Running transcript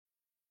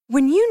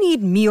When you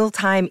need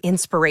mealtime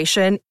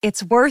inspiration,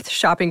 it's worth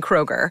shopping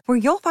Kroger, where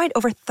you'll find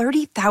over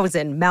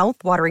 30,000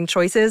 mouth-watering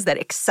choices that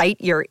excite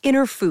your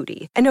inner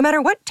foodie. And no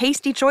matter what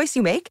tasty choice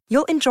you make,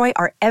 you'll enjoy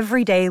our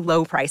everyday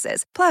low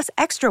prices, plus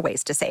extra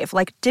ways to save,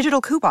 like digital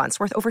coupons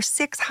worth over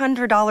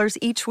 $600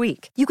 each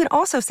week. You can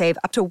also save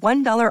up to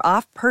 $1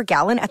 off per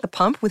gallon at the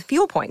pump with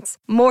fuel points.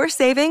 More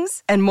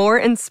savings and more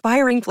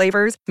inspiring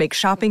flavors make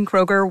shopping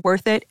Kroger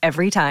worth it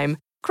every time.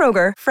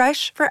 Kroger,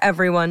 fresh for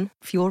everyone.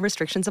 Fuel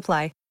restrictions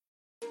apply.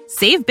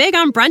 Save big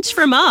on brunch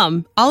for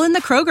mom, all in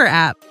the Kroger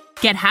app.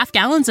 Get half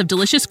gallons of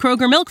delicious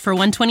Kroger milk for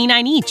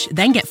 $1.29 each.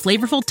 Then get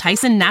flavorful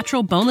Tyson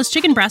natural boneless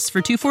chicken breasts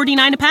for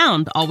 $2.49 a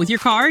pound, all with your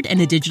card and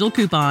a digital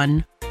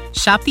coupon.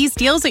 Shop these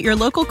deals at your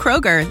local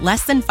Kroger,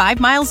 less than 5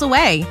 miles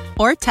away.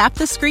 Or tap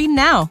the screen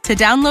now to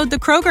download the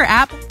Kroger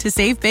app to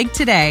save big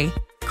today.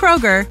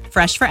 Kroger,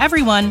 fresh for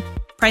everyone.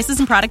 Prices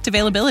and product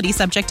availability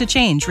subject to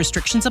change.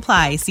 Restrictions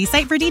apply. See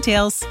site for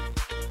details.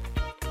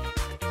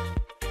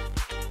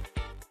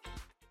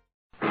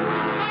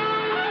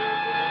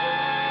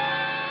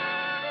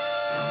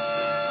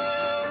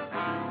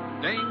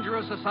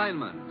 Dangerous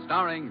Assignment,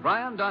 starring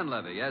Brian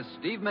Donlevy as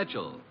Steve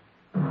Mitchell.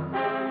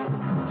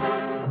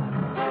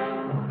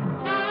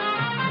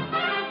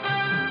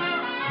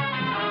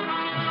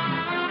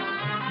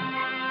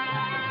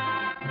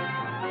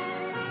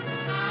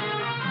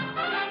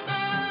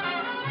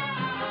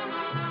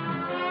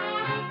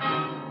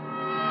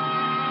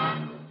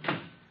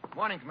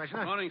 Morning,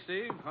 Commissioner. Morning,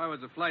 Steve. How was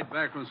the flight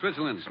back from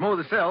Switzerland? Smooth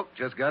as silk.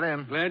 Just got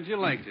in. Glad you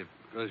liked it,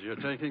 because you're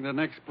taking the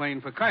next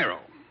plane for Cairo.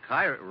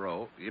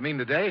 Cairo? You mean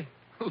today?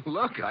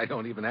 Look, I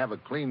don't even have a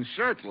clean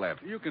shirt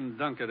left. You can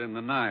dunk it in the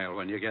Nile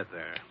when you get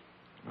there.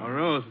 Oh,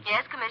 Ruth.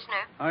 Yes,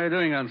 Commissioner. How are you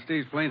doing on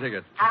Steve's plane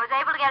ticket? I was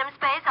able to get him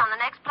space on the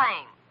next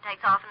plane.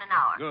 Takes off in an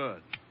hour.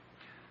 Good.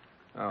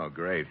 Oh,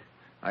 great.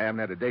 I haven't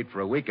had a date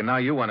for a week, and now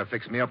you want to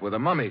fix me up with a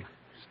mummy.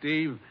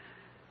 Steve,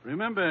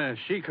 remember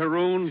Sheik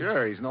Haroon?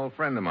 Sure, he's an old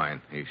friend of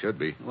mine. He should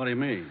be. What do you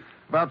mean?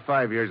 About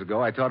 5 years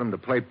ago, I taught him to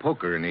play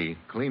poker, and he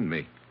cleaned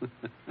me.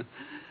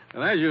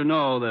 Well, as you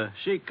know, the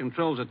Sheik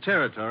controls a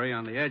territory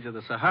on the edge of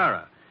the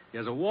Sahara. He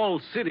has a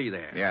walled city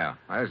there. Yeah,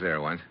 I was there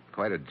once.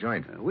 Quite a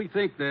joint. We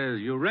think there's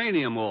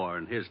uranium ore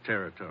in his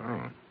territory.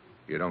 Oh.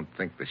 You don't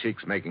think the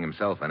Sheik's making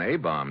himself an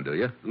A-bomb, do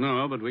you?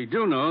 No, but we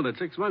do know that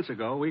 6 months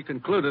ago we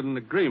concluded an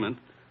agreement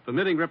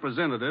permitting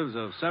representatives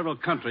of several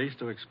countries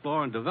to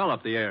explore and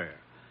develop the area.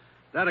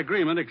 That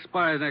agreement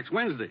expires next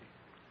Wednesday,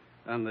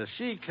 and the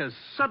Sheik has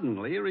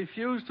suddenly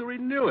refused to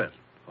renew it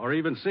or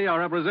even see our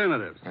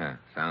representatives. Yeah,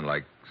 sound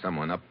like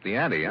someone upped the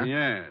ante, huh?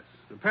 Yes.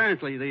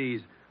 Apparently these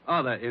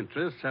other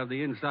interests have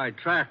the inside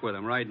track with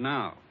him right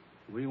now.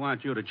 We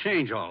want you to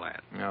change all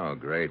that. Oh,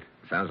 great.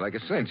 Sounds like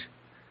a cinch.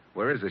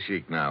 Where is the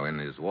Sheik now? In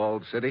his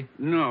walled city?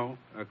 No.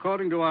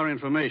 According to our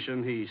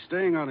information, he's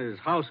staying on his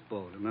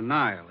houseboat in the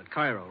Nile at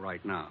Cairo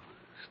right now.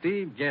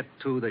 Steve, get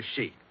to the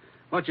Sheik.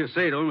 What you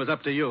say to him is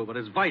up to you, but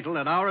it's vital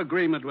that our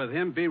agreement with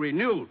him be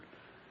renewed.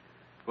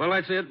 Well,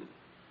 that's it.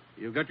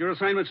 You got your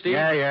assignment, Steve?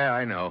 Yeah,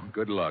 I know.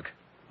 Good luck.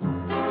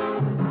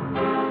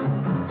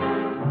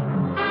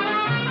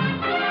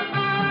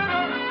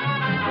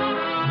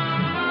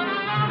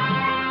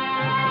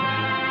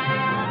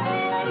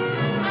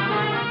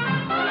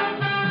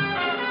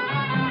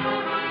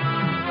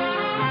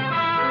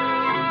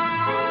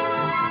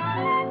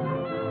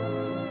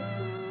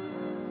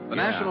 The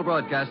National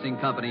Broadcasting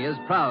Company is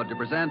proud to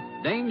present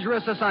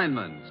Dangerous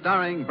Assignment,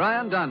 starring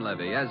Brian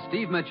Donlevy as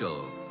Steve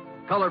Mitchell,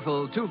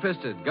 colorful,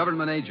 two-fisted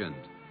government agent.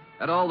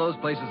 At all those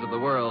places of the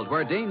world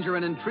where danger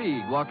and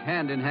intrigue walk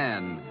hand in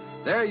hand,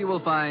 there you will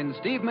find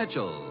Steve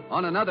Mitchell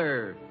on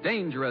another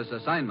Dangerous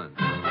Assignment.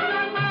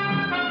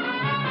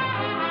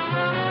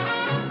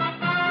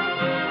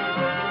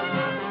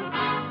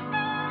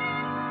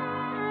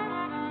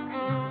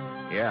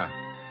 Yeah,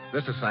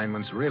 this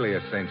assignment's really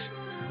a cinch.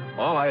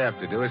 All I have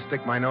to do is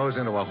stick my nose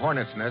into a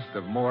hornet's nest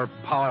of more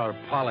power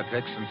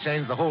politics and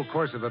change the whole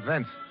course of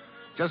events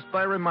just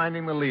by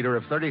reminding the leader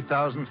of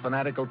 30,000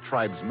 fanatical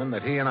tribesmen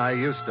that he and I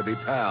used to be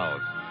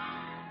pals.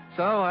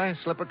 So I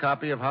slip a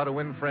copy of How to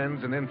Win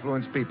Friends and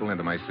Influence People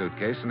into my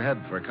suitcase and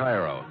head for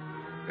Cairo.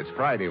 It's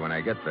Friday when I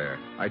get there.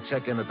 I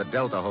check in at the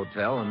Delta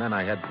Hotel, and then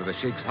I head for the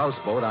Sheik's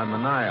houseboat on the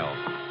Nile.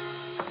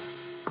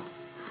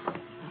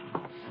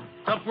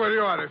 Stop where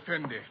you are,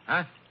 Effendi.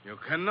 Huh? You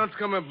cannot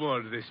come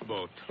aboard this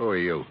boat. Who are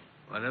you?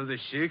 One of the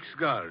Sheik's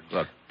guards.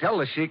 Look, tell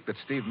the Sheik that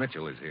Steve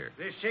Mitchell is here.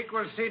 The Sheik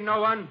will see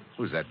no one.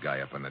 Who's that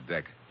guy up on the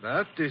deck?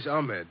 That is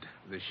Ahmed,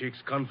 the Sheik's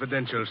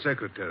confidential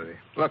secretary.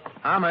 Look,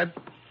 Ahmed.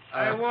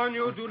 I warn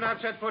you, do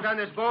not set foot on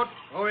this boat,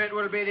 or it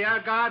will be the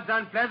guard's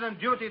unpleasant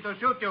duty to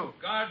shoot you.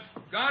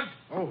 Guard!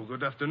 Oh,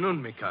 good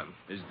afternoon, Mikan.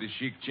 Has the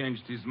Sheik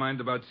changed his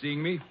mind about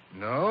seeing me?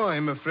 No,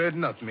 I'm afraid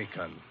not,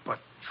 Mikan. But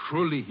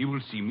surely he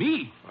will see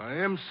me. I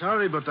am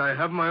sorry, but I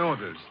have my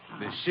orders.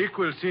 The Sheik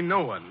will see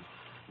no one.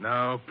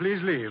 Now, please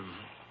leave.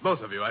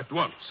 Both of you at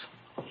once.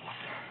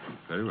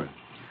 Very well.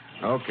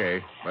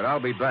 Okay, but I'll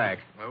be back.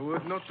 I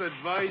would not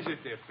advise it,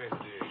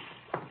 Effendi.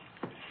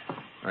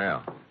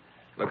 Well,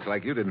 looks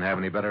like you didn't have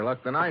any better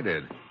luck than I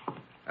did.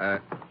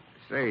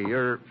 Say,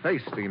 your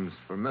face seems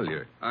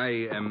familiar.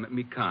 I am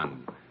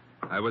Mikan.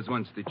 I was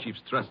once the chief's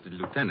trusted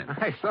lieutenant.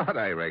 I thought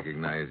I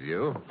recognized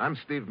you. I'm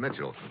Steve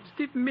Mitchell.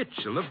 Steve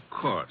Mitchell, of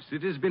course.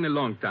 It has been a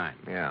long time.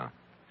 Yeah.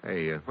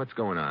 Hey, what's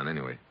going on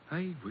anyway?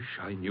 I wish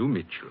I knew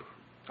Mitchell.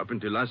 Up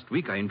until last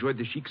week, I enjoyed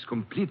the Sheik's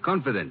complete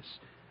confidence.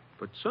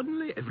 But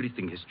suddenly,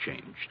 everything has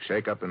changed.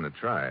 Shake up in the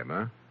tribe,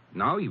 huh?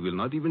 Now he will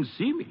not even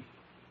see me.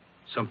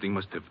 Something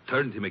must have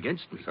turned him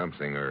against me.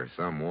 Something or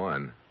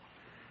someone.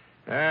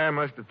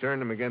 Must have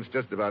turned him against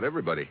just about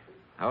everybody.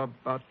 How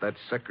about that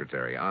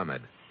secretary,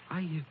 Ahmed?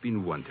 I have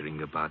been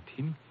wondering about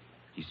him.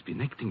 He's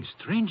been acting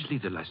strangely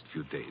the last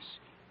few days.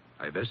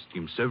 I've asked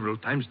him several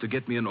times to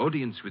get me an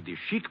audience with the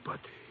Sheik, but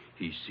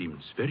he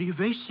seems very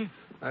evasive.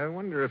 I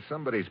wonder if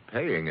somebody's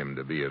paying him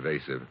to be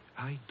evasive.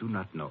 I do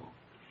not know.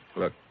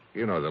 Look,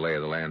 you know the lay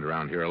of the land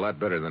around here a lot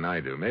better than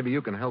I do. Maybe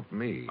you can help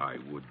me. I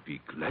would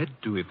be glad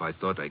to if I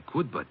thought I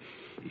could, but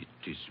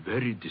it is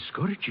very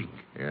discouraging.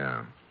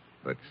 Yeah,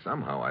 but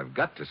somehow I've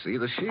got to see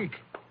the Sheik.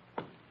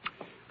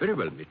 Very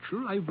well,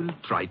 Mitchell. I will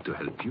try to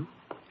help you.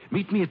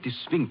 Meet me at the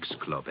Sphinx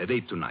Club at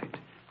 8 tonight.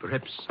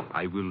 Perhaps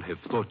I will have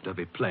thought of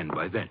a plan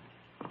by then.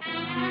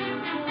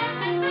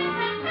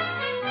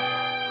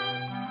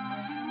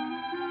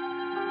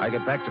 I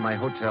get back to my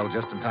hotel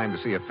just in time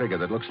to see a figure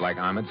that looks like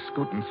Ahmed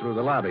scooting through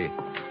the lobby.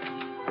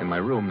 In my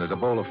room, there's a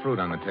bowl of fruit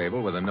on the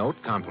table with a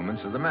note,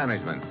 compliments of the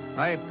management.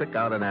 I pick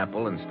out an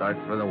apple and start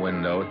for the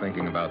window,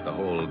 thinking about the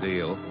whole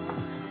deal.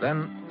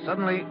 Then,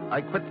 suddenly,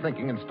 I quit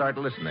thinking and start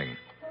listening.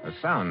 A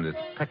sound is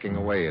pecking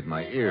away at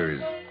my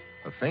ears.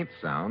 A faint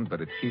sound, but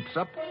it keeps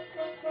up.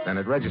 Then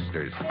it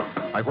registers.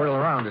 I whirl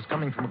around. It's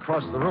coming from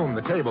across the room,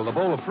 the table, the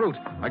bowl of fruit.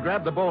 I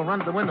grab the bowl, run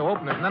to the window,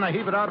 open it, and then I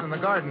heave it out in the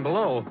garden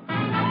below.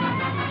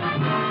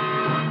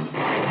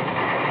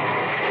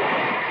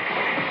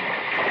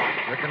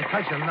 The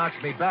concussion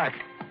knocks me back.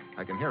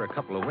 I can hear a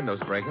couple of windows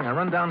breaking. I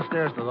run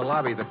downstairs to the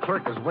lobby. The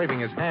clerk is waving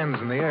his hands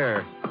in the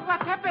air.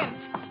 What happened?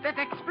 That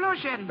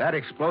explosion. That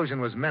explosion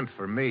was meant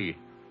for me.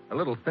 A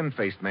little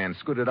thin-faced man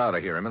scooted out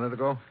of here a minute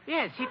ago.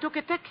 Yes, he took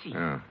a taxi.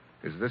 Oh.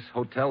 Is this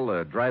hotel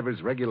the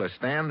driver's regular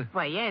stand?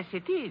 Why, yes,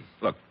 it is.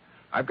 Look,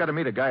 I've got to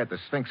meet a guy at the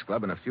Sphinx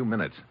Club in a few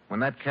minutes. When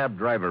that cab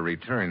driver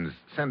returns,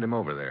 send him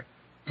over there.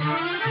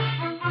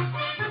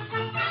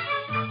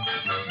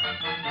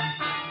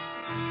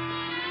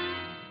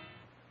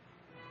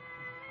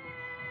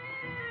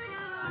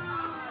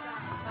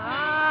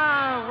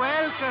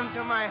 Welcome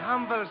to my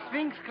humble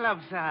Sphinx Club,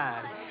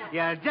 sir.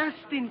 You're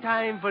just in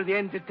time for the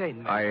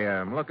entertainment. I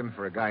am looking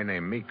for a guy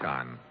named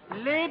Mikan.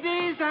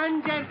 Ladies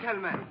and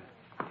gentlemen,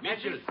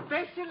 Mitchell,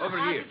 special over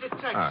here.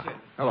 attraction.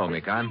 Hello,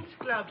 Mikan.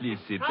 Please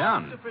sit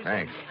down.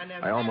 Thanks.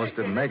 I almost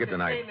didn't make it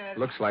tonight.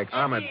 Looks like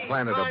Ahmed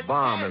planted a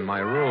bomb in my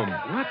room.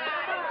 What?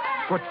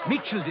 What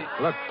Mitchell did?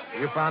 Look,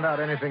 you found out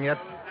anything yet?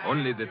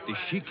 Only that the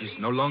Sheik is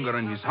no longer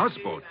on his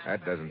houseboat.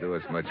 That doesn't do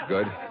us much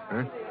good.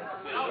 Huh?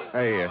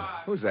 Hey,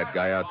 who's that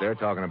guy out there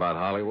talking about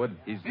Hollywood?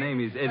 His name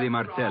is Eddie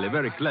Martel, a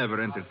very clever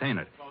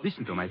entertainer.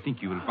 Listen to him. I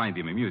think you will find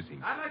him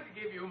amusing. I'd like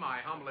to give you my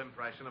humble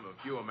impression of a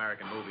few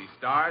American movie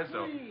stars,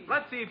 so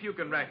let's see if you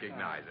can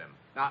recognize him.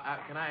 Now,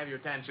 can I have your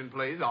attention,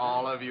 please?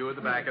 All of you at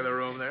the back of the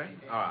room there?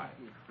 All right.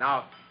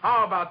 Now,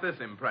 how about this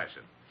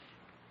impression?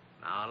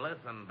 Now,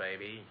 listen,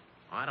 baby.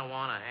 I don't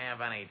want to have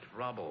any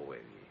trouble with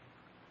you.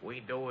 We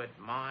do it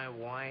my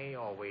way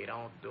or we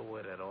don't do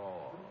it at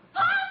all.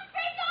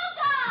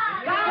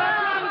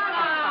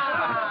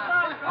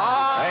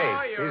 Oh,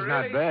 hey, he's really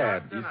not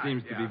bad. He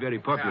seems to be very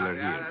popular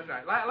here.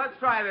 That's right. Let's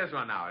try this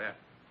one now. Yeah.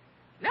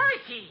 Now,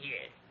 see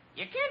here.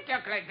 You can't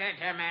talk like that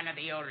to a man of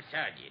the old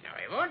sod, you know.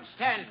 I won't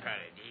stand for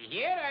it. Do you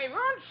hear? I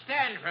won't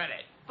stand for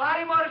it.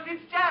 Barrymore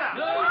Fitzgerald.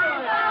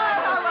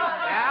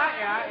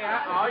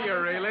 Yeah. Oh,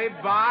 you're really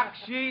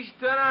baksheesh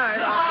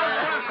tonight.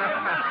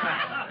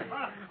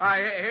 All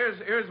right,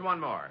 here's one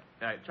more.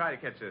 All right, try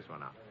to catch this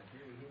one out.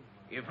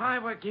 If I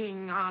were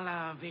king,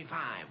 Olive, if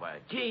I were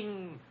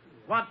king,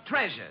 what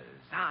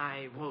treasures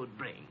I would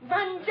bring.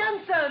 Van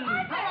Johnson.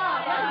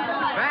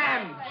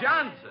 Van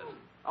Johnson.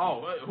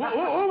 Oh,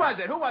 who was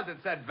it? Who was it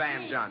said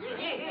Van Johnson?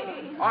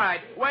 All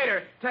right,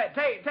 waiter,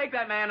 take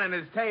that man and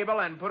his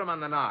table and put him on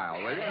the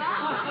Nile, will you?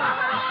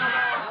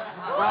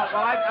 Well,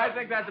 I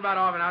think that's about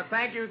all for now.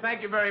 Thank you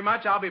very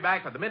much. I'll be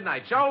back for the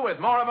midnight show with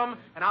more of them,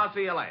 and I'll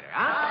see you later,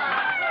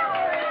 huh?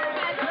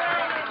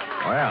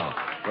 Well,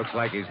 looks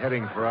like he's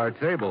heading for our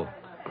table.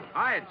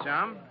 Hi,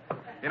 chum.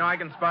 You know, I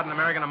can spot an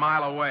American a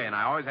mile away, and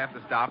I always have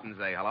to stop and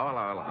say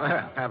hello.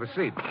 Have a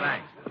seat.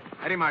 Thanks.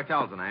 Eddie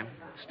Martel's the name.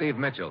 Steve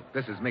Mitchell.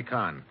 This is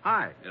Mikan.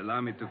 Hi. Allow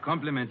me to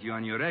compliment you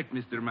on your act,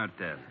 Mr.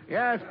 Martel.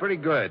 Yeah, it's pretty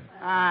good.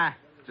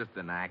 Just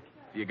a knack.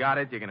 If you got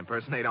it, you can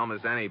impersonate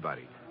almost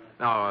anybody.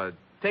 Now,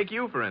 take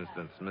you, for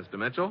instance, Mr.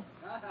 Mitchell.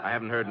 I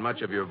haven't heard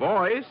much of your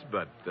voice,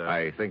 but...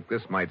 I think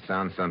this might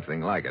sound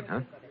something like it,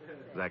 huh?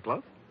 Is that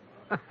close?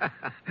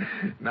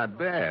 Not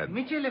bad.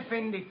 Mitchell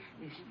Effendi.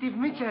 Steve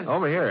Mitchell.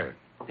 Over here.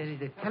 There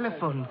is a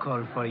telephone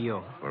call for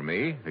you. For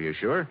me? Are you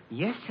sure?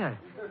 Yes, sir.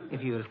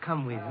 If you will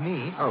come with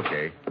me.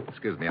 Okay.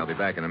 Excuse me, I'll be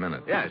back in a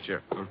minute. Yeah,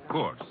 sure. Of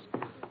course.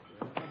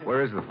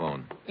 Where is the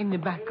phone? In the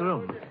back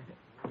room.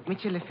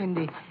 Mitchell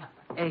Effendi,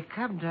 a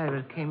cab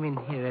driver came in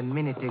here a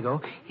minute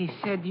ago. He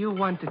said you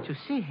wanted to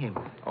see him.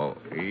 Oh,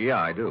 yeah,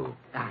 I do.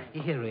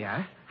 Here we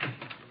are.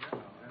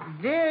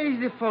 There is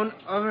the phone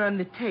over on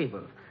the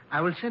table. I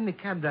will send the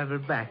cab driver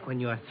back when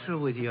you are through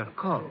with your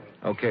call.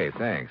 Okay,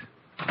 thanks.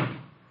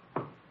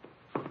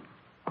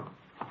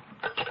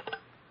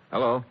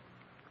 Hello?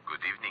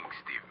 Good evening,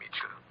 Steve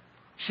Mitchell.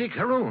 Sheik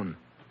Haroun.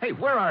 Hey,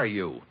 where are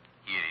you?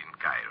 Here in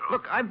Cairo.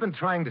 Look, I've been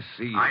trying to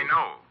see you. I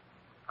know.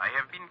 I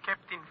have been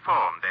kept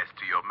informed as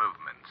to your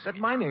movements. That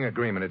mining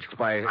agreement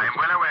expired. I am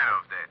well aware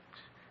of that,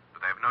 but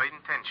I have no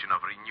intention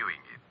of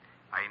renewing it.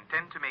 I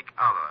intend to make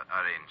other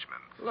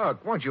arrangements.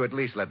 Look, won't you at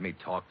least let me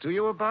talk to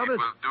you about it?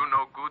 It will do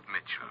no good,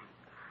 Mitchell.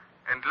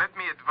 And let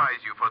me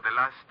advise you for the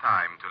last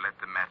time to let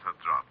the matter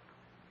drop.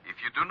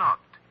 If you do not,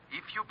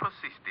 if you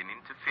persist in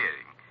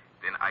interfering,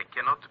 then I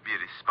cannot be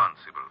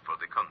responsible for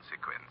the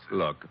consequences.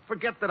 Look,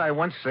 forget that I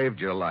once saved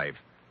your life.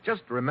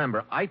 Just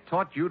remember, I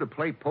taught you to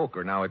play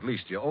poker. Now at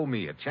least you owe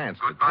me a chance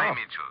to Goodbye, talk.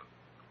 Mitchell.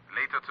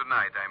 Later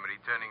tonight, I'm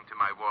returning to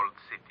my walled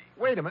city.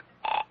 Wait a minute.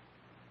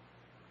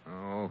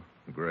 Oh,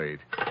 great.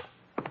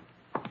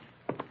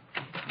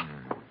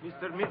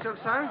 Mr. Mitchell,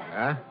 sir?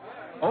 Huh?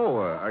 Oh,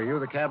 are you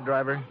the cab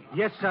driver?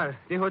 Yes, sir.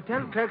 The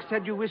hotel clerk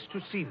said you wished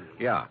to see me.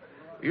 Yeah.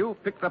 You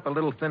picked up a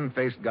little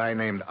thin-faced guy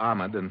named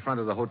Ahmed in front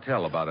of the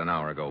hotel about an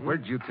hour ago.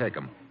 Where'd you take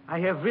him? I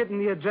have written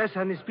the address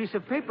on this piece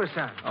of paper,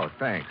 sir. Oh,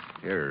 thanks.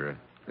 Here,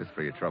 this is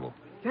for your trouble.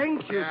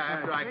 Thank you, sir.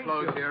 After I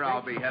close here,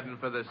 I'll be heading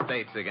for the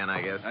States again,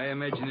 I guess. I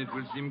imagine it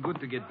will seem good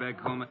to get back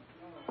home.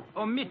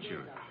 Oh,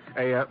 Mitchell.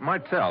 Hey,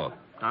 Martel.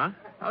 Huh?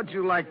 How'd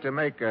you like to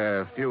make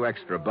a few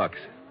extra bucks?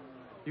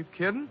 You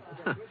kidding?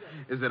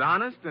 Is it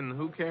honest, and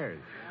who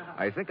cares?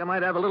 I think I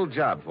might have a little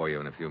job for you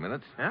in a few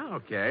minutes. Yeah,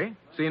 okay.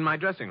 See you in my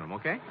dressing room,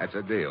 okay? That's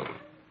a deal.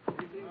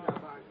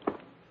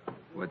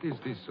 What is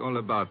this all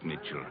about,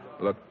 Mitchell?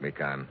 Look,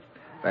 Mikan,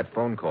 that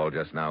phone call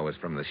just now was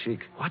from the Sheik.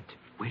 What?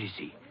 Where is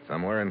he?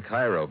 Somewhere in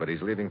Cairo, but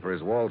he's leaving for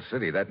his walled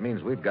city. That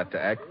means we've got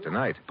to act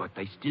tonight. But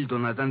I still do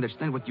not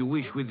understand what you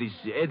wish with this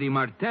Eddie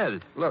Martel.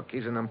 Look,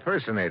 he's an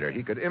impersonator.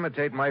 He could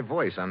imitate my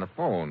voice on the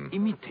phone.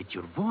 Imitate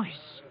your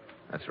voice?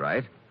 That's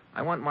right.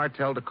 I want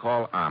Martel to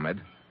call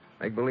Ahmed,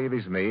 make believe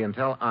he's me, and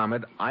tell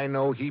Ahmed I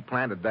know he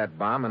planted that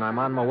bomb and I'm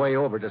on my way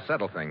over to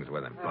settle things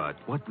with him. But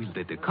what will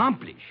that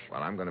accomplish?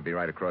 Well, I'm going to be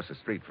right across the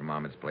street from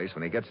Ahmed's place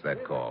when he gets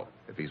that call.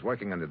 If he's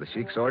working under the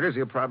Sheik's orders,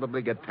 he'll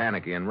probably get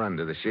panicky and run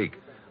to the Sheik.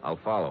 I'll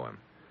follow him.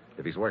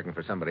 If he's working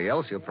for somebody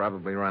else, he'll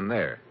probably run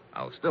there.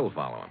 I'll still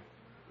follow him.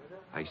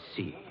 I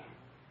see.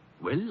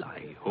 Well,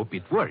 I hope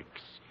it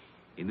works.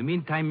 In the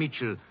meantime,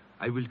 Mitchell,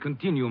 I will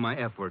continue my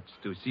efforts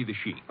to see the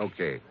Sheik.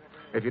 Okay.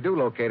 If you do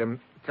locate him,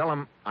 tell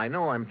him I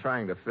know I'm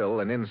trying to fill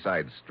an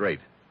inside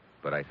straight,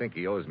 but I think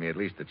he owes me at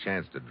least a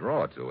chance to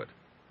draw to it.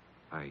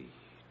 I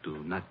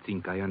do not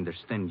think I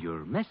understand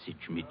your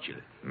message, Mitchell.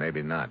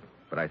 Maybe not,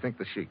 but I think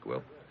the Sheik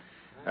will.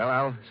 Well,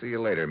 I'll see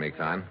you later,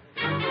 Mikan.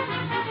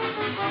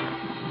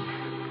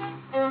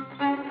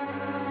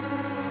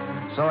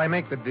 So I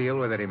make the deal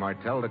with Eddie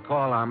Martel to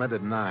call Ahmed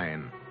at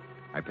 9.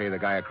 I pay the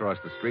guy across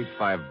the street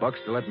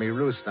 $5 to let me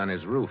roost on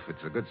his roof.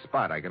 It's a good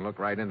spot. I can look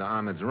right into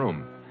Ahmed's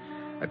room.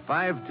 At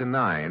 5 to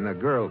 9, a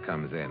girl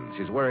comes in.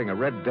 She's wearing a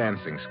red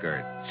dancing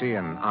skirt. She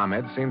and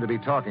Ahmed seem to be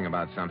talking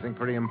about something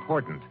pretty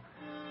important.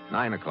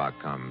 9 o'clock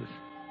comes.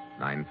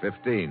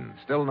 9:15.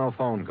 Still no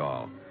phone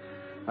call.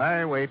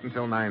 I wait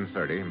until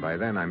 9:30, and by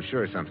then I'm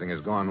sure something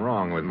has gone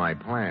wrong with my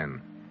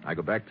plan. I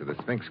go back to the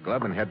Sphinx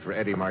Club and head for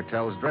Eddie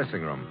Martel's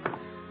dressing room.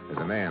 There's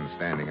a man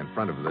standing in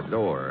front of the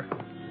door.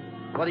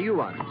 What do you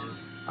want?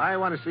 I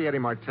want to see Eddie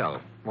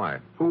Martel. Why?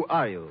 Who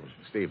are you?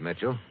 Steve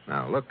Mitchell.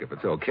 Now, look, if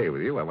it's okay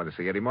with you, I want to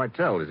see Eddie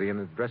Martel. Is he in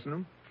the dressing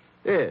room?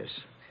 Yes.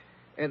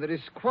 And it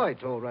is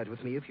quite all right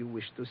with me if you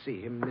wish to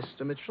see him,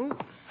 Mr. Mitchell.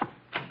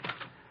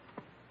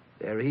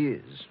 There he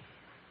is.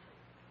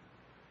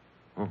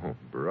 Oh,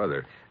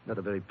 brother. Not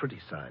a very pretty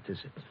sight, is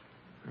it?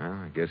 Well,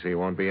 I guess he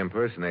won't be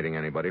impersonating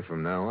anybody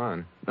from now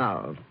on.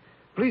 Now,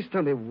 please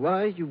tell me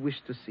why you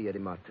wish to see Eddie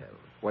Martel.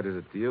 What is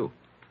it to you?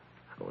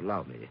 Oh,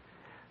 allow me.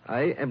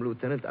 I am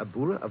Lieutenant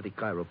Abura of the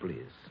Cairo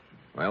Police.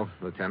 Well,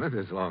 Lieutenant,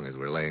 as long as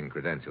we're laying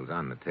credentials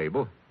on the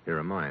table, here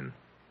are mine.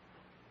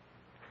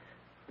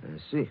 I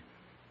see.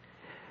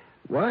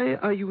 Why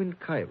are you in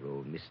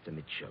Cairo, Mr.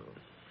 Mitchell?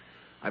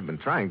 I've been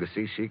trying to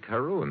see Sheik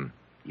Haroun.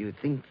 You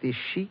think the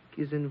Sheik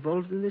is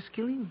involved in this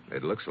killing?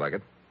 It looks like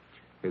it.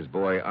 His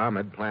boy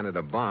Ahmed planted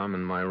a bomb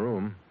in my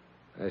room.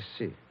 I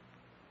see.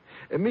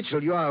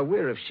 Mitchell, you are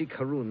aware of Sheik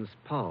Haroun's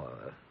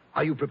power.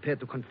 Are you prepared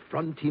to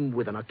confront him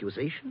with an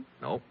accusation?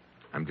 No.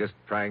 I'm just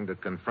trying to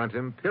confront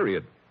him,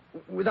 period.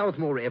 Without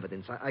more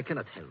evidence, I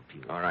cannot help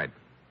you. All right.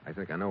 I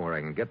think I know where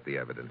I can get the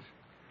evidence.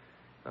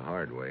 The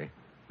hard way.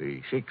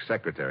 The Sheik's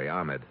secretary,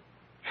 Ahmed.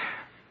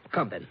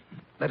 Come, then.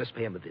 Let us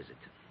pay him a visit.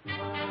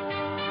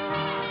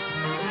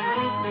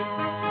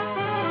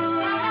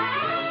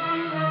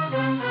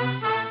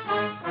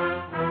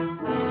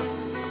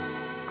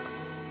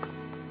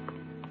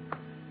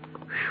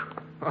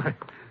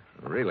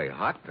 Really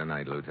hot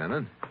tonight,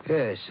 Lieutenant.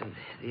 Yes, and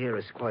the air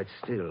is quite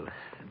still.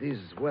 These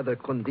weather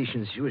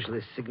conditions usually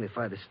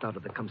signify the start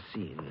of the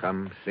Khamsin.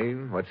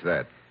 Khamsin? What's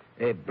that?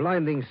 A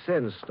blinding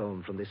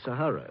sandstorm from the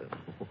Sahara.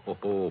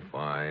 Oh,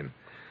 fine.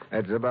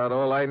 That's about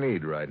all I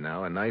need right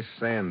now, a nice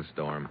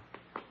sandstorm.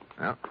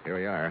 Well, here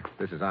we are.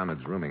 This is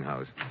Ahmed's rooming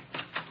house.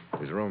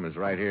 His room is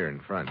right here in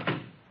front.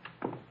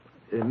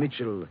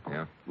 Mitchell,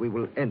 yeah? We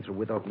will enter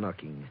without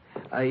knocking.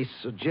 I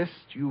suggest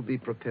you be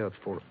prepared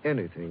for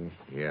anything.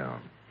 Yeah.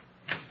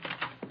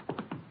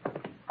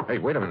 Hey,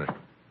 wait a minute.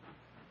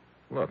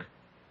 Look,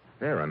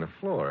 there on the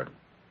floor.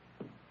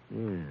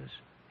 Yes.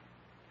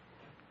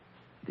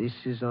 This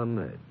is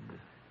Ahmed.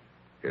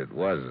 It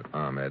was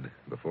Ahmed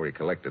before he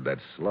collected that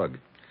slug.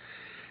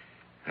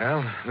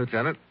 Well,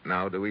 Lieutenant,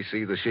 now do we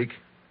see the Sheik?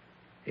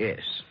 Yes.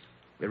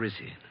 Where is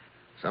he?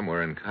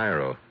 Somewhere in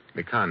Cairo.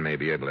 Mikan may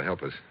be able to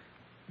help us.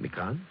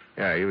 Mikan?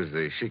 Yeah, he was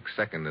the Sheik's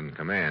second in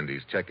command.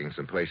 He's checking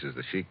some places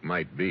the Sheik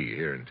might be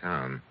here in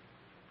town.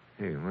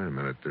 Hey, wait a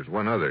minute. There's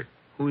one other.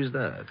 Who is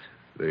that?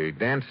 The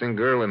dancing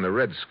girl in the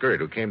red skirt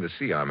who came to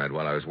see Ahmed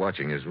while I was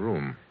watching his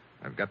room.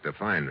 I've got to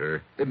find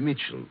her.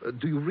 Mitchell,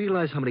 do you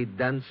realize how many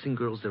dancing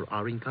girls there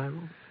are in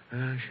Cairo?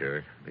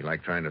 Sure. Be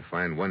like trying to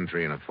find one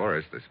tree in a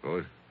forest, I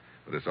suppose.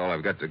 But it's all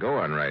I've got to go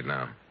on right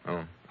now.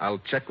 Oh, I'll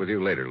check with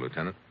you later,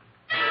 Lieutenant.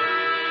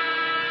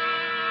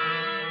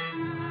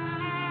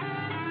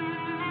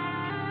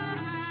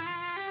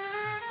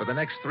 For the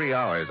next 3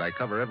 hours, I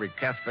cover every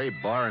cafe,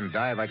 bar, and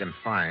dive I can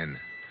find.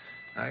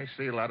 I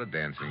see a lot of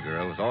dancing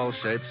girls, all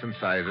shapes and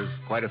sizes.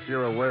 Quite a few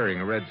are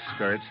wearing red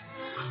skirts,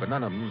 but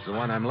none of them's the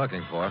one I'm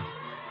looking for.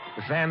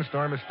 The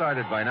sandstorm has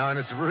started by now, and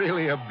it's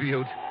really a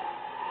beaut.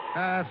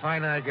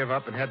 Fine, I give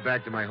up and head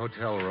back to my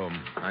hotel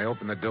room. I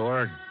open the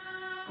door,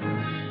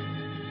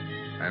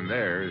 and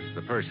there's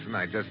the person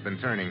I'd just been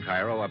turning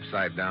Cairo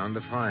upside down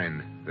to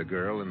find, the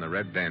girl in the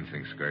red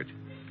dancing skirt.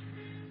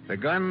 The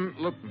gun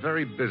looked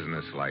very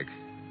businesslike,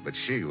 but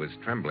she was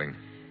trembling.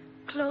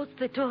 Close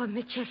the door,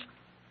 Mitchell.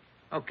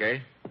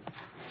 Okay.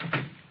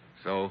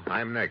 So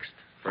I'm next.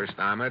 First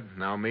Ahmed,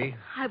 now me.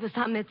 I was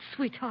Ahmed's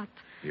sweetheart.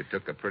 You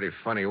took a pretty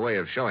funny way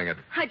of showing it.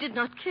 I did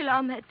not kill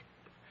Ahmed.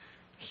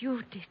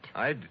 You did.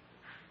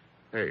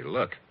 Hey,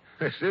 look.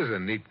 This is a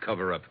neat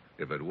cover-up,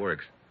 if it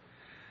works.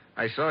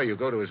 I saw you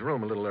go to his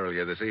room a little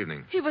earlier this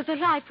evening. He was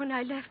alive when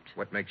I left.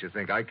 What makes you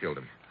think I killed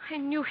him? I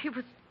knew he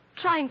was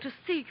trying to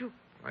see you.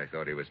 I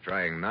thought he was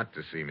trying not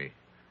to see me.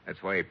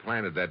 That's why he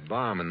planted that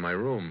bomb in my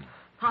room.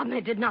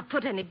 Ahmed did not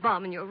put any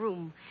bomb in your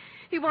room.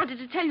 He wanted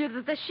to tell you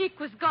that the Sheik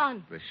was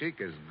gone. The Sheik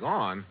is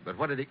gone? But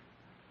what did he...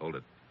 Hold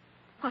it.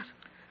 What?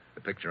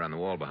 The picture on the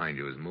wall behind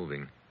you is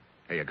moving.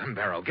 Hey, a gun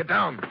barrel. Get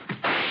down.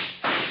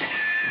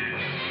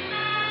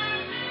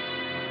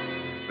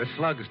 The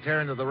slug's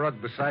tearing to the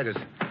rug beside us.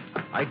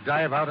 I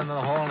dive out into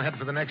the hall and head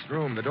for the next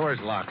room. The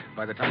door's locked.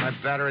 By the time I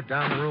batter it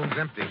down, the room's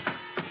empty.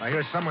 I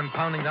hear someone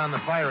pounding down the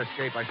fire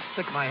escape. I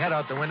stick my head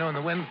out the window, and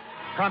the wind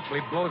promptly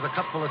blows a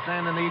cupful of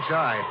sand into each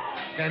eye.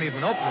 Can't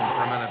even open them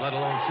for a minute, let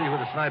alone see who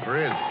the sniper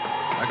is.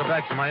 I go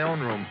back to my own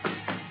room.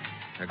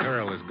 The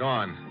girl is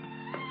gone.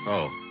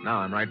 Oh, now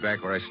I'm right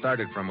back where I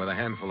started from with a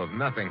handful of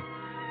nothing.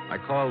 I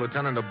call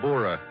Lieutenant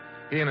Abura.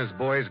 He and his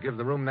boys give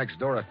the room next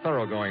door a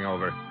thorough going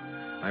over.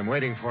 I'm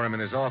waiting for him in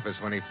his office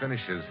when he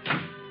finishes.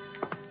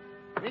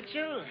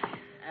 Mitchell,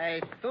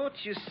 I thought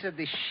you said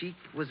the Sheik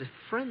was a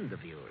friend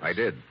of yours. I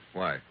did.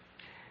 Why?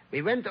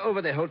 We went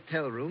over the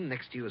hotel room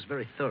next to yours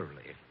very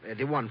thoroughly.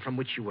 The one from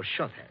which you were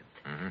shot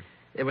at. Mm-hmm.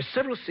 There were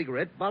several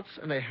cigarette butts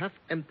and a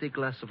half-empty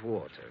glass of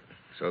water.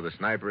 So the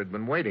sniper had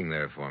been waiting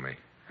there for me.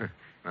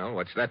 Well,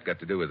 what's that got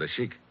to do with the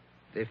Sheik?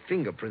 The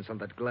fingerprints on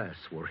that glass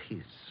were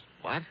his.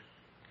 What?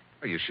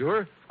 Are you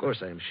sure? Of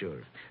course I am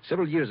sure.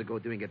 Several years ago,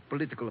 during a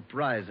political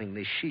uprising,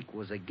 the Sheik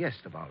was a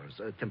guest of ours,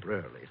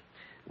 temporarily.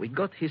 We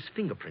got his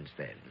fingerprints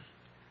then.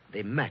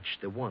 They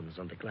matched the ones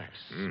on the glass.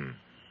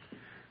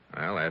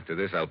 Well, after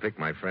this, I'll pick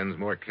my friends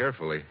more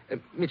carefully.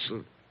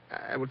 Mitchell,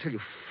 I will tell you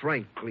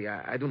frankly,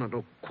 I do not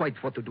know quite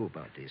what to do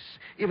about this.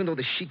 Even though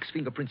the Sheik's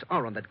fingerprints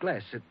are on that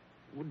glass, it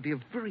would be a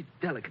very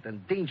delicate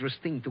and dangerous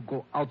thing to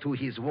go out to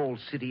his walled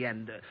city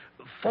and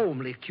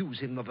formally accuse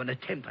him of an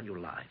attempt on your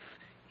life.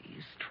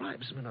 His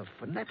tribesmen are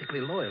fanatically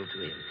loyal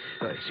to him.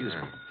 Excuse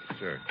me.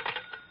 Sure.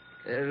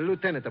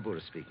 Lieutenant Abura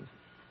speaking.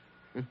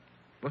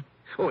 What?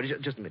 Oh,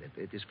 just a minute.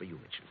 It is for you,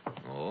 Mitchell.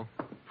 Oh.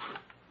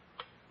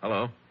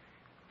 Hello.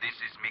 This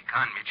is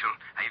Mikan, Mitchell.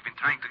 I've been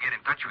trying to get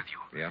in touch with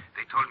you. Yeah?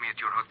 They told me at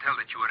your hotel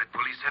that you were at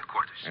police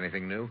headquarters.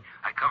 Anything new?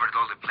 I covered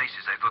all the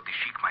places I thought the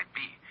Sheik might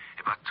be.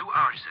 About 2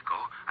 hours ago,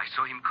 I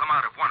saw him come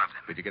out of one of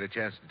them. Did you get a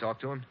chance to talk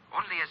to him?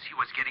 Only as he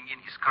was getting in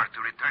his car to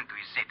return to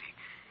his city.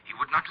 He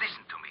would not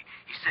listen to me.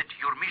 He said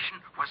your mission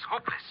was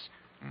hopeless.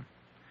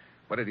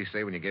 What did he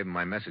say when you gave him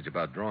my message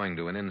about drawing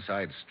to an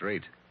inside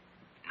straight?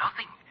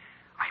 Nothing.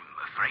 I'm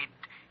afraid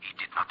he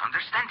did not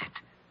understand it.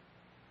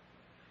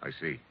 I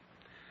see.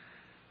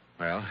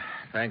 Well,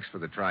 thanks for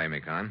the try,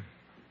 Mikan.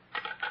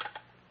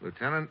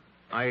 Lieutenant,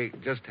 I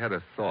just had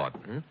a thought.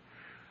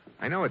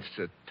 I know it's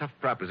a tough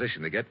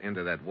proposition to get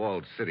into that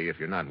walled city if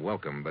you're not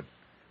welcome, but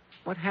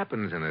what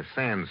happens in a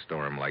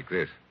sandstorm like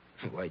this?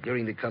 Why,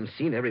 during the come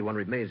scene, everyone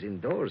remains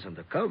indoors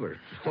under cover.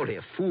 Only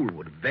a fool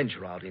would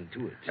venture out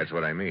into it. That's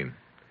what I mean.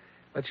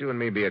 Let you and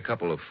me be a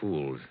couple of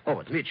fools. Oh,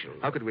 but Mitchell.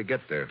 How could we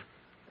get there?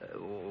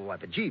 Why,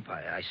 the Jeep,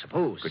 I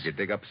suppose. Could you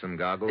dig up some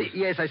goggles?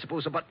 Yes, I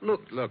suppose so, but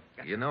look. Look,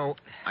 you know,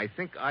 I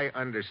think I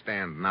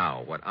understand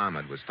now what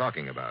Ahmed was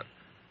talking about.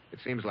 It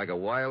seems like a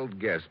wild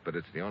guess, but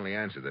it's the only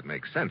answer that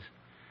makes sense.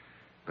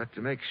 But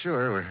to make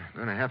sure, we're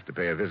going to have to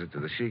pay a visit to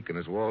the Sheik in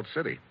his walled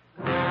city.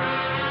 There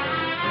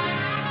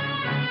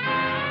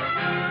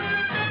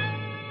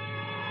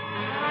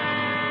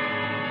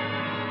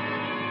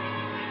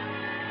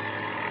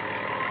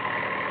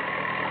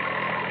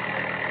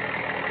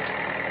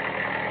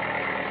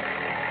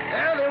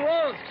are the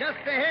walls just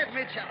ahead,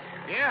 Mitchell.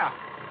 Yeah,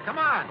 come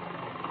on.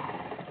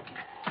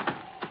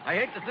 I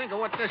hate to think of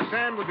what this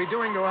sand would be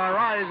doing to our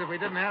eyes if we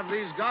didn't have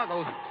these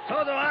goggles.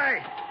 So do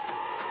I.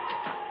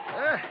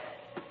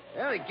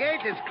 Well, the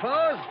gate is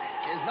closed.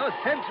 There's no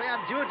sentry on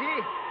duty.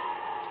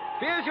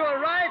 Feels you were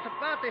right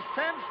about the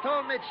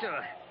sandstone, Mitchell.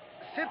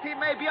 The city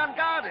may be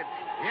unguarded.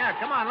 Yeah,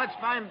 come on, let's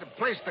find a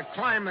place to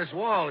climb this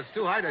wall. It's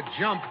too high to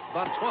jump,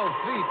 about 12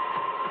 feet.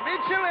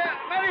 Mitchell,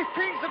 many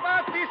things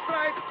about this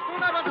I do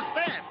not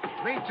understand.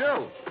 Me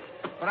too.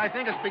 But I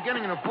think it's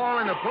beginning to fall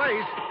into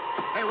place.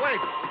 Hey,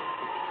 wait.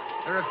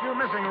 There are a few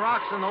missing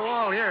rocks in the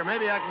wall here.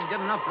 Maybe I can get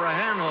enough for a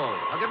handhold.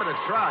 I'll give it a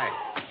try.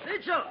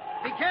 Mitchell,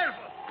 be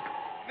careful.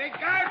 If the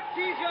guard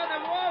sees you on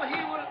the wall, he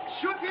will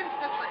shoot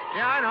instantly.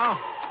 Yeah, I know.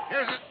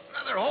 Here's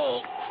another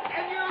hole.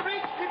 Can you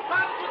reach the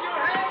bottom with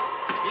your hand?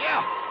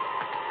 Yeah.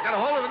 I got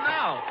a hold of it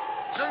now.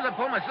 As soon as I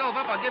pull myself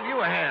up, I'll give you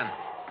a hand.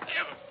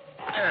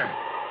 There.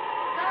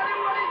 Now you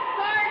are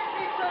inside,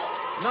 Mitchell.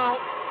 No.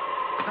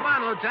 Come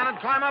on, Lieutenant.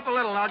 Climb up a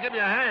little, and I'll give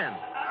you a hand.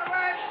 All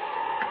right.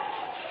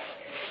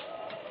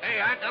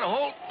 Hey, I got a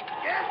hold.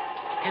 Yes.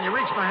 Can you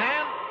reach my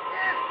hand?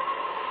 Yes.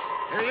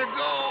 Here you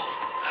go.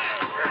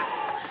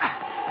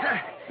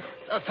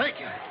 Oh, thank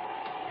you.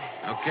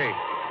 Okay.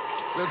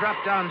 We'll drop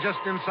down just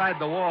inside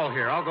the wall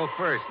here. I'll go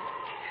first.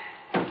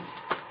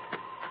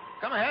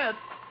 Come ahead.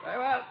 Very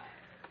well.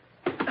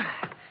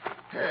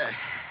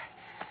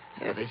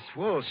 This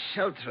wall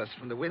shelters us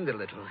from the wind a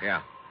little.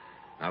 Yeah.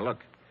 Now,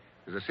 look.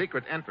 There's a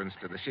secret entrance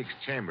to the Sheik's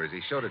chambers.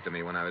 He showed it to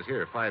me when I was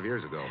here 5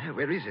 years ago.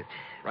 Where is it?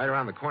 Right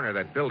around the corner of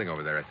that building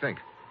over there, I think.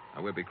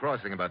 Now, we'll be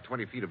crossing about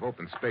 20 feet of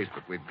open space,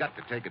 but we've got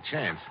to take a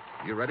chance.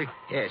 You ready?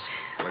 Yes.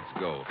 Let's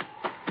go.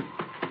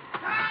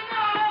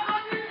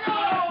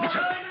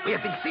 Mitchell, we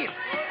have been seen.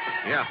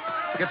 Yeah.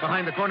 Get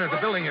behind the corner of the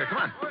building here. Come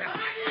on.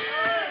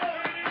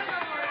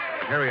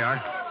 Here we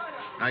are.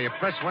 Now, you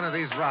press one of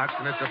these rocks,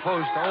 and it's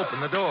supposed to open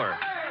the door.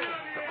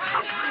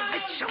 Hurry,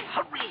 Mitchell,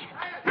 hurry.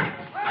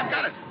 I've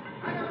got it.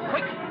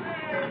 Quick.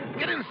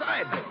 Get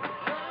inside.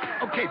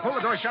 Okay, pull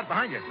the door shut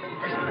behind you.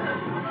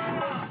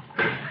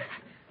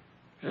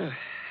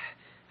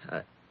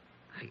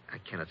 I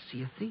cannot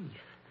see a thing.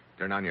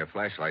 Turn on your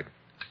flashlight.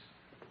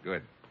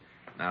 Good.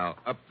 Now,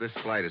 up this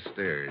flight of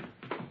stairs.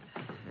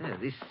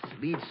 This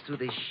leads to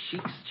the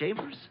Sheik's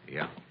chambers?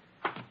 Yeah.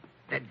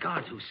 That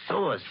guard who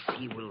saw us,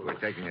 he will... We're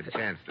taking a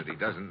chance that he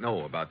doesn't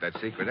know about that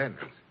secret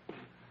entrance.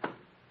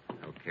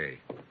 Okay.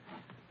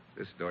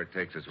 This door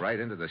takes us right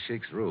into the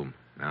Sheik's room.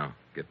 Now,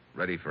 get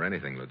ready for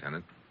anything,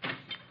 Lieutenant.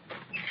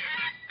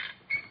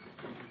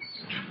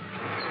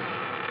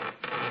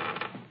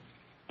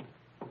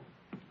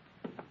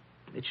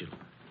 Mitchell,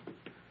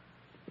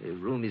 the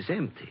room is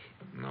empty.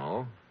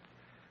 No,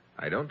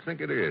 I don't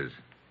think it is.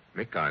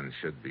 Mikan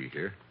should be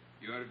here.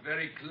 You're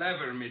very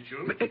clever,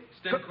 Mitchell.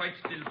 Stand quite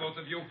still, both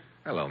of you.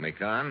 Hello,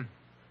 Mikan.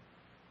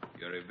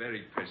 You're a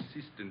very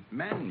persistent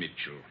man,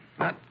 Mitchell.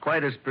 Not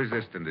quite as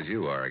persistent as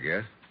you are, I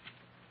guess.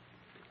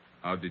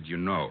 How did you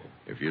know?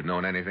 If you'd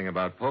known anything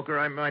about poker,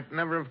 I might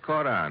never have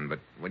caught on. But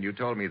when you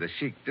told me the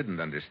Sheik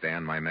didn't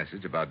understand my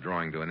message about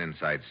drawing to an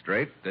inside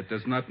straight... That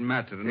does not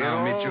matter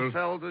now, it Mitchell.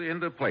 all fell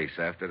into place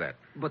after that.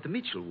 But,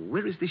 Mitchell,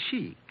 where is the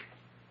Sheik?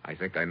 I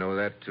think I know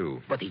that,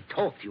 too. But he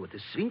talked to you at the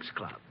Sphinx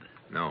Club.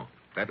 No,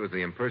 that was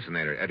the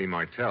impersonator, Eddie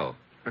Martell.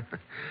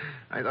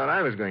 I thought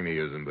I was going to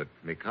use him, but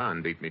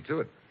Mikan beat me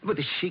to it. But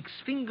the Sheik's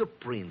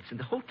fingerprints in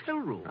the hotel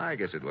room. I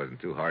guess it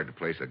wasn't too hard to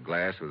place a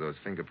glass with those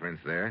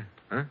fingerprints there.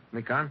 Huh,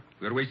 Mikan?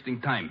 We're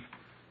wasting time.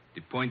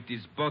 The point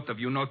is, both of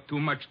you know too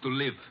much to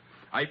live.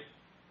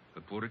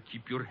 Abura,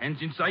 keep your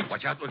hands in sight.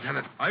 Watch out,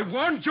 Lieutenant. I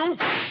warned you!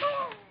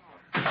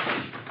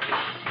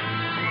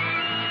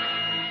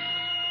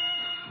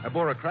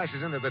 Abura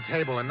crashes into the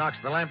table and knocks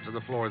the lamp to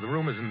the floor. The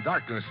room is in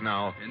darkness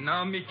now. And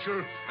now,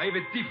 Mitchell, I have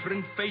a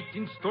different fate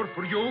in store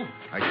for you.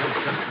 I killed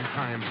just in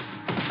time.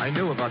 I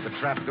knew about the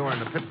trap door and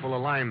the pit full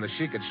of lime. The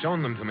Sheik had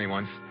shown them to me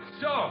once.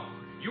 So,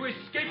 you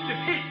escaped the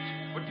pit,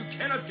 but you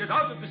cannot get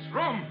out of this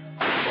room.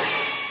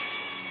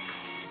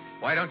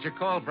 Why don't you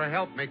call for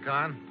help,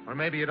 Mikan? Or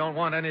maybe you don't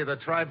want any of the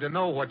tribe to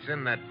know what's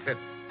in that pit.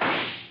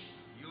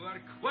 You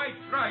are quite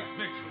right,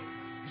 Mitchell.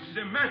 This is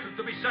a matter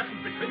to be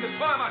settled between the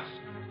two of us.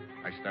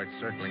 I start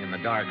circling in the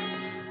dark.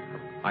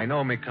 I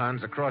know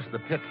Mikan's across the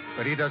pit,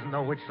 but he doesn't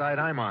know which side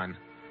I'm on.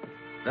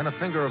 Then a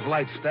finger of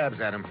light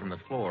stabs at him from the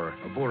floor.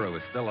 Abura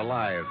was still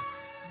alive.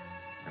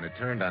 and it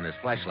turned on his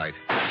flashlight.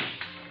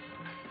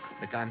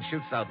 Mikan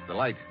shoots out the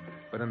light,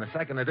 but in the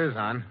second it is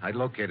on, I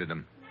located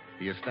him.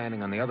 He is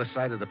standing on the other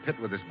side of the pit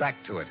with his back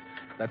to it.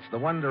 That's the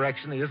one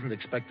direction he isn't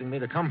expecting me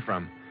to come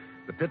from.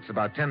 The pit's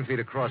about 10 feet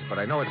across, but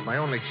I know it's my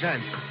only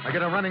chance. I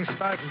get a running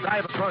start and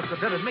dive across the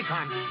pit at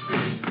Mikan.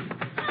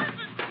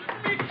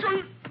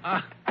 Mitchell!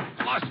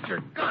 Lost your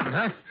gun,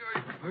 huh?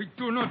 I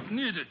do not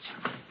need it.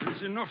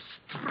 There's enough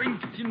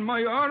strength in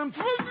my arm.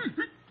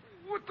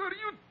 What are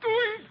you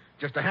doing?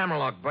 Just a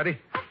hammerlock, buddy.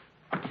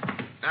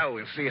 Now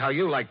we'll see how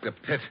you like the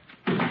pit.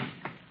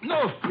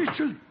 No,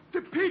 Mitchell,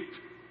 the pit.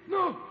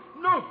 No.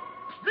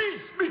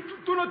 Please, Mitchell,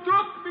 do not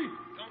drop me.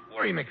 Don't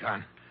worry,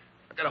 Mikan.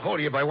 I got a hold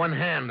of you by one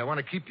hand. I want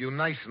to keep you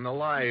nice and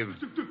alive.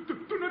 Do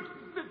not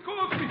let go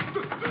of me.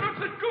 Do not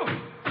let go.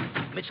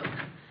 Mitchell.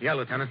 Yeah,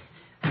 Lieutenant.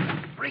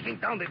 Breaking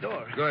down the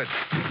door. Good.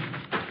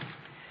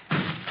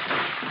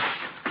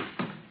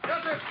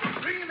 Joseph,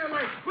 bring in the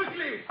light,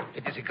 quickly.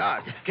 It is a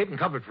guard. Keep him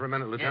covered for a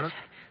minute, Lieutenant.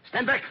 Yes.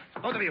 Stand back,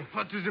 both of you.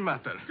 What is the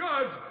matter?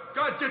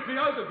 God, get me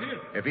out of here.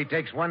 If he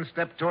takes one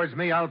step towards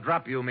me, I'll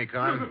drop you,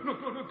 Mikan.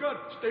 No, God,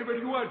 stay where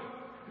you are.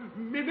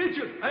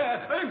 Mitchell,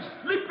 I'm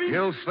slipping.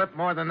 You'll slip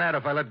more than that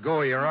if I let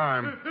go of your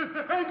arm.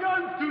 Hang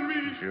on to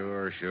me.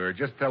 Sure.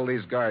 Just tell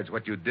these guards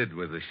what you did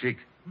with the sheik.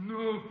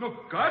 No,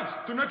 guards,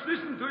 do not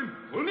listen to him.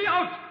 Pull me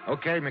out.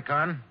 Okay,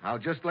 Mikan. I'll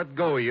just let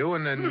go of you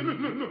and then...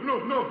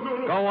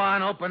 No. Go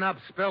on, open up,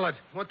 spill it.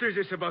 What is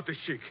this about the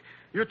sheik?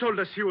 You told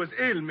us he was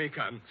ill,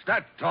 Mikan.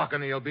 Start talking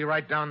and you'll be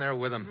right down there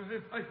with him.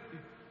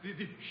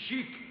 The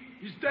sheik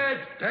is dead.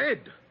 Dead?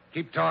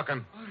 Keep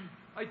talking.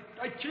 I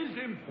killed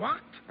him.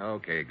 What?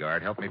 Okay,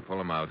 guard, help me pull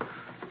him out.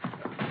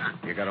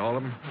 You got all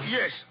of them?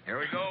 Yes. Here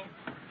we go.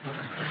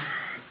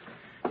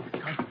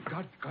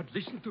 God,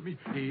 listen to me.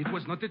 It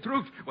was not the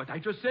truth. What I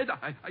just said,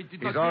 I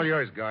did not... He's all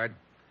yours, guard.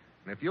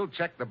 And if you'll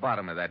check the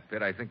bottom of that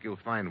pit, I think you'll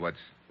find what's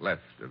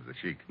left of the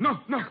sheik. No.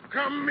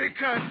 Come,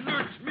 Mikan.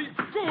 Let me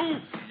go.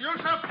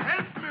 Yusuf,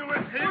 help me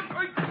with him.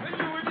 What I tell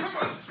you, it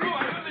is true. I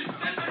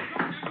understand.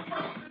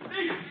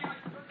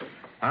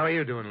 How are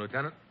you doing,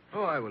 Lieutenant?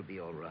 Oh, I will be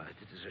all right.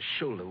 It is a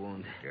shoulder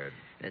wound. Good.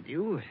 And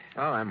you?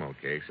 Oh, I'm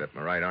okay, except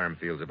my right arm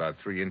feels about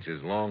 3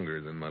 inches longer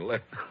than my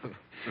left.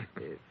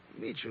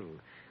 Mitchell,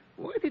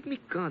 why did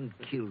Mikan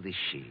kill the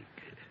sheik?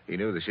 He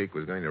knew the sheik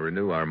was going to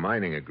renew our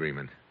mining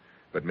agreement.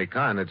 But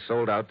Mikan had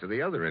sold out to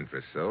the other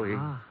interests, so he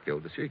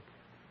killed the sheik.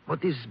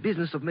 But this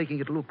business of making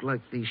it look like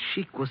the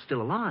sheik was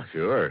still alive.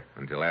 Sure,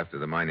 until after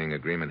the mining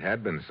agreement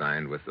had been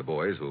signed with the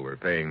boys who were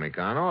paying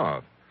Mikan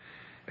off.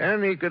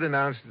 And he could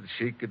announce that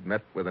Sheik had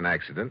met with an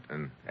accident,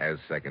 and as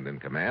second in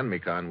command,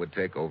 Mikan would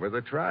take over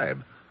the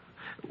tribe.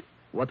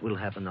 What will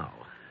happen now?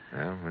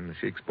 Well, when the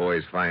Sheik's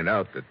boys find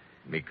out that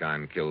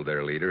Mikan killed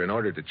their leader, in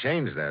order to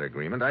change that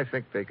agreement, I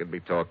think they could be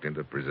talked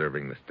into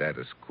preserving the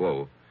status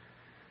quo.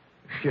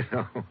 You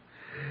know,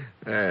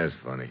 that's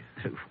funny.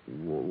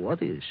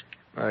 What is?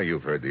 Well,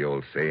 you've heard the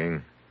old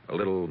saying, a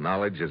little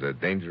knowledge is a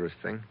dangerous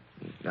thing.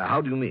 How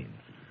do you mean?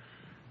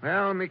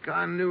 Well,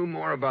 Mikan knew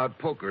more about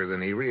poker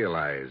than he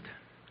realized.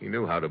 He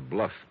knew how to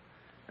bluff,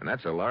 and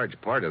that's a large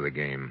part of the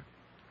game.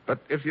 But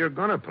if you're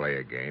going to play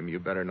a game, you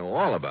better know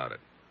all about it.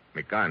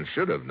 Mikan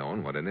should have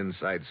known what an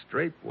inside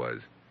straight was.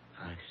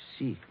 I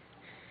see.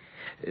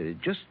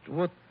 Just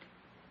what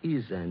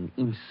is an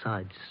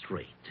inside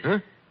straight? Huh?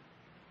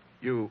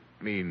 You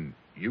mean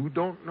you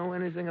don't know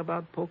anything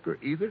about poker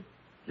either?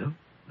 No,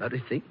 not a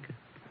thing.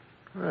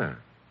 Ah,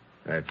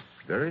 that's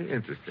very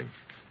interesting.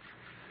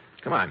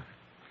 Come on.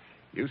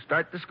 You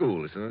start the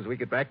school as soon as we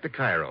get back to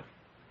Cairo.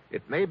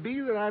 It may be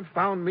that I've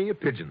found me a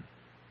pigeon.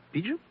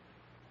 Pigeon?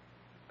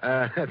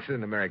 That's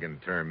an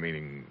American term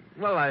meaning...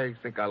 Well, I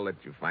think I'll let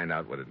you find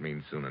out what it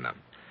means soon enough.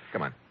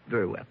 Come on.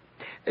 Very well.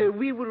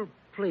 We will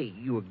play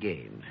you a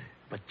game,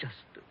 but just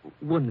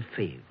one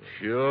favor.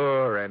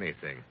 Sure,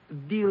 anything.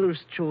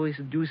 Dealer's choice,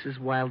 deuces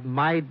wild,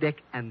 my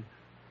deck, and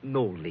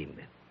no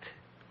limit.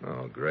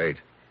 Oh, great.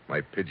 My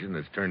pigeon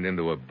has turned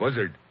into a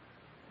buzzard.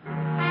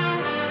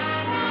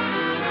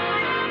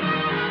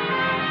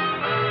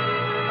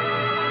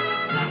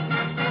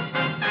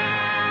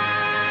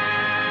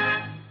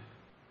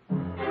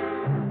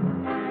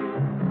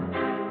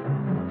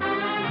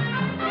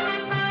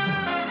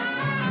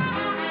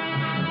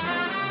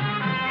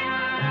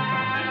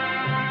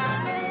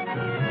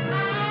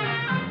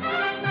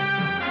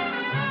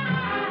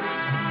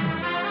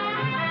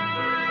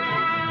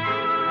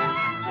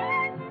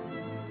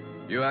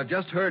 You have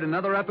just heard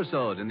another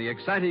episode in the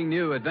exciting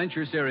new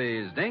adventure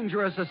series,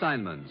 Dangerous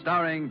Assignment,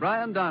 starring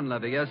Brian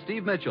Donlevy as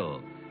Steve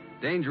Mitchell.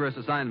 Dangerous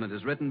Assignment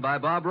is written by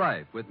Bob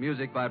Reif, with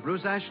music by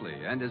Bruce Ashley,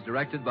 and is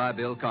directed by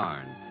Bill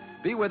Karn.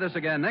 Be with us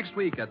again next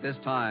week at this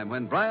time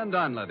when Brian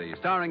Donlevy,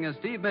 starring as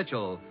Steve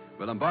Mitchell,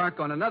 will embark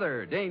on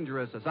another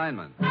dangerous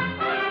assignment.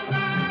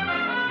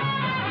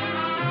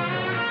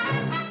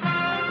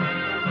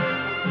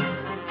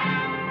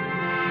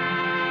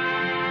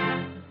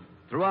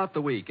 Throughout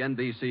the week,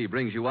 NBC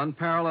brings you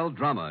unparalleled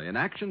drama in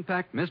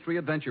action-packed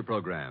mystery-adventure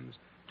programs.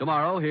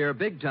 Tomorrow, hear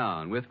Big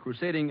Town with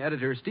crusading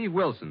editor Steve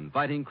Wilson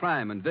fighting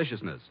crime and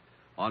viciousness.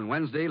 On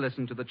Wednesday,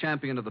 listen to The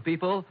Champion of the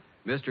People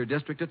Mr.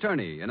 District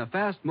Attorney in a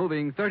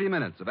fast-moving 30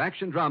 minutes of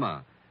action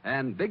drama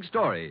and big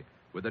story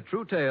with a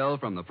true tale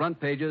from the front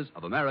pages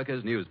of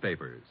America's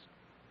newspapers.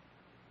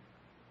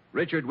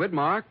 Richard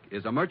Widmark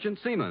is a merchant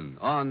seaman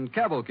on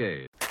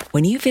Cavalcade.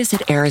 When you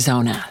visit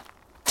Arizona,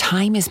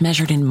 time is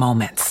measured in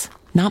moments,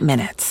 not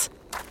minutes.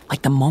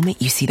 Like the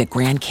moment you see the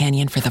Grand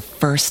Canyon for the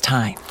first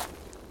time.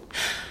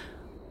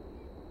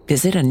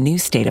 Visit a new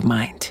state of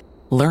mind.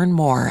 Learn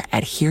more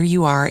at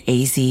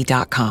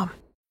hereyouareaz.com.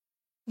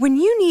 When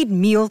you need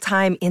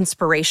mealtime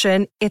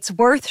inspiration, it's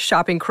worth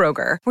shopping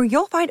Kroger, where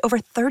you'll find over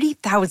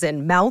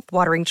 30,000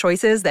 mouth-watering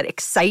choices that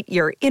excite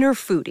your inner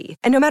foodie.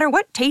 And no matter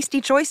what tasty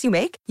choice you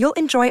make, you'll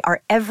enjoy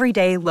our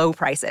everyday low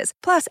prices,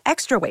 plus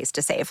extra ways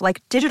to save,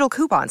 like digital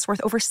coupons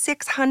worth over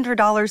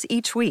 $600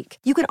 each week.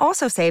 You can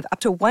also save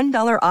up to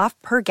 $1 off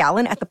per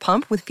gallon at the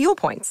pump with fuel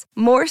points.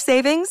 More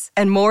savings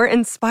and more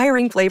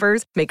inspiring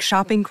flavors make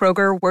shopping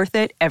Kroger worth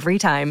it every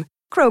time.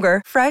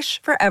 Kroger,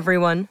 fresh for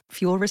everyone.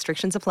 Fuel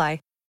restrictions apply.